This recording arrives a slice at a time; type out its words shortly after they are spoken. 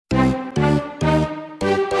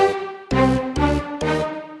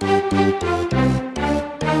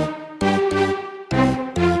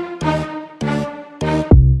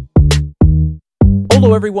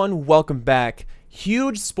everyone, welcome back.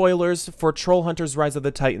 Huge spoilers for Trollhunters Rise of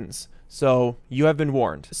the Titans, so you have been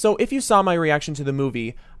warned. So if you saw my reaction to the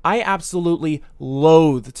movie, I absolutely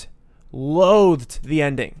loathed the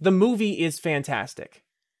ending. The movie is fantastic.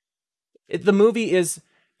 The movie is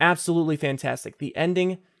absolutely fantastic. The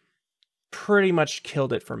ending pretty much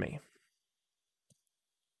killed it for me.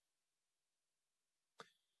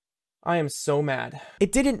 I am so mad.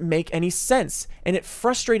 It didn't make any sense, and it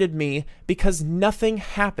frustrated me because nothing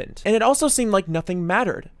happened. And it also seemed like nothing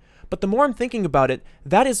mattered. But the more I'm thinking about it,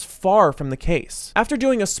 that is far from the case. After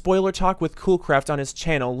doing a spoiler talk with Coolcraft on his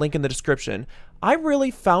channel, link in the description, I really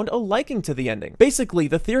found a liking to the ending. Basically,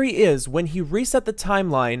 the theory is when he reset the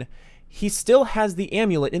timeline, he still has the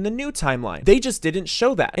amulet in the new timeline. They just didn't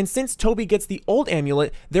show that. And since Toby gets the old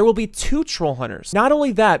amulet, there will be 2 troll hunters. Not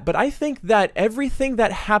only that, but I think that everything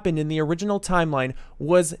that happened in the original timeline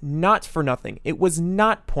was not for nothing. It was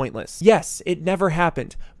not pointless. Yes, it never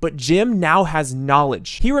happened, but Jim now has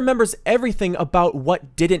knowledge. He remembers everything about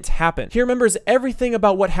what didn't happen. He remembers everything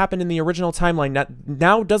about what happened in the original timeline that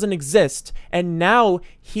now doesn't exist, and now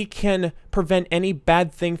he can prevent any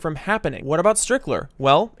bad thing from happening. What about Strickler?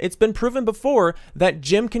 Well, it's been proven before that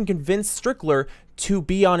Jim can convince Strickler to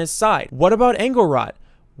be on his side. What about Angorot?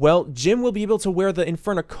 Well, Jim will be able to wear the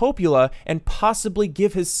Infernicopula and possibly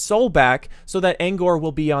give his soul back so that Angor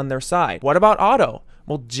will be on their side. What about Otto?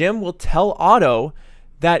 Well, Jim will tell Otto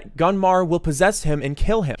that Gunmar will possess him and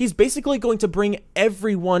kill him. He's basically going to bring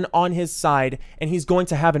everyone on his side, and he's going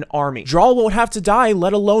to have an army. Draal won't have to die,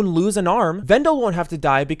 let alone lose an arm. Vendel won't have to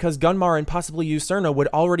die because Gunmar and possibly Usurna would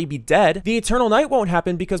already be dead. The Eternal Night won't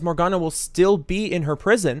happen because Morgana will still be in her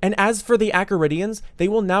prison. And as for the Acaridians, they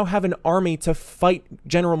will now have an army to fight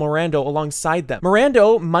General Morando alongside them.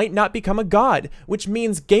 Morando might not become a god, which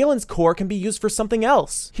means Galen's core can be used for something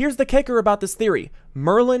else. Here's the kicker about this theory.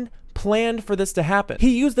 Merlin planned for this to happen.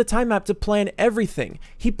 He used the time map to plan everything.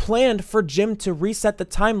 He planned for Jim to reset the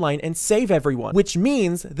timeline and save everyone, which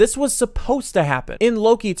means this was supposed to happen. In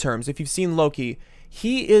Loki terms, if you've seen Loki,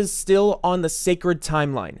 he is still on the sacred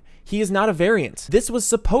timeline. He is not a variant. This was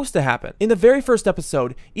supposed to happen. In the very first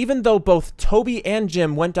episode, even though both Toby and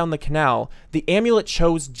Jim went down the canal, the amulet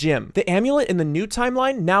chose Jim. The amulet in the new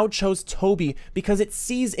timeline now chose Toby because it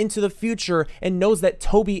sees into the future and knows that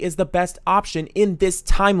Toby is the best option in this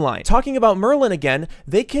timeline. Talking about Merlin again,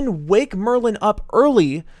 they can wake Merlin up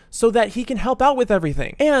early so that he can help out with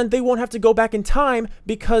everything. And they won't have to go back in time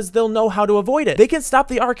because they'll know how to avoid it. They can stop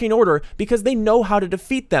the Arcane Order because they know how to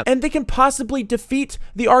defeat them. And they can possibly defeat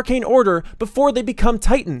the Arcane Order before they become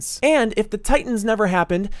Titans. And if the Titans never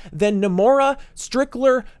happened, then Namora,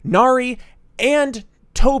 Strickler, Nari, and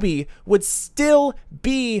Toby would still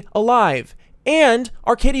be alive. And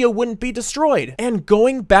Arcadia wouldn't be destroyed. And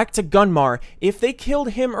going back to Gunmar, if they killed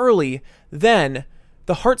him early, then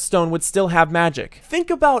the Heartstone would still have magic. Think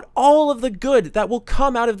about all of the good that will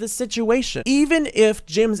come out of this situation. Even if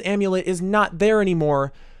Jim's amulet is not there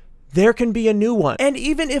anymore, there can be a new one. And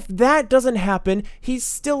even if that doesn't happen, he's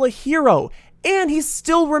still a hero. And he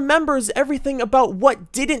still remembers everything about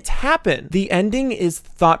what didn't happen. The ending is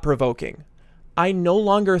thought-provoking. I no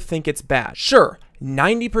longer think it's bad. Sure,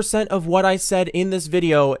 90% of what I said in this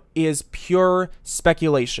video is pure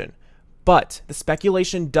speculation. But the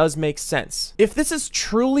speculation does make sense. If this is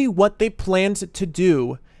truly what they planned to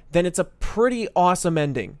do, then it's a pretty awesome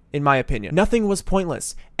ending, in my opinion. Nothing was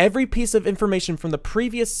pointless. Every piece of information from the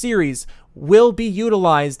previous series will be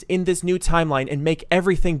utilized in this new timeline and make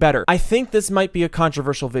everything better. I think this might be a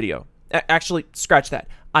controversial video. Actually, scratch that.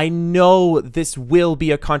 I know this will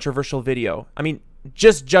be a controversial video. I mean,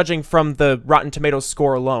 just judging from the Rotten Tomatoes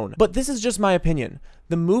score alone. But this is just my opinion.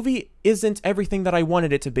 The movie isn't everything that I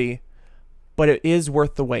wanted it to be, but it is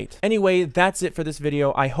worth the wait. Anyway, that's it for this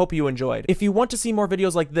video. I hope you enjoyed. If you want to see more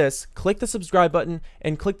videos like this, click the subscribe button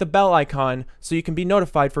and click the bell icon so you can be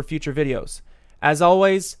notified for future videos. As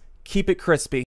always, keep it crispy.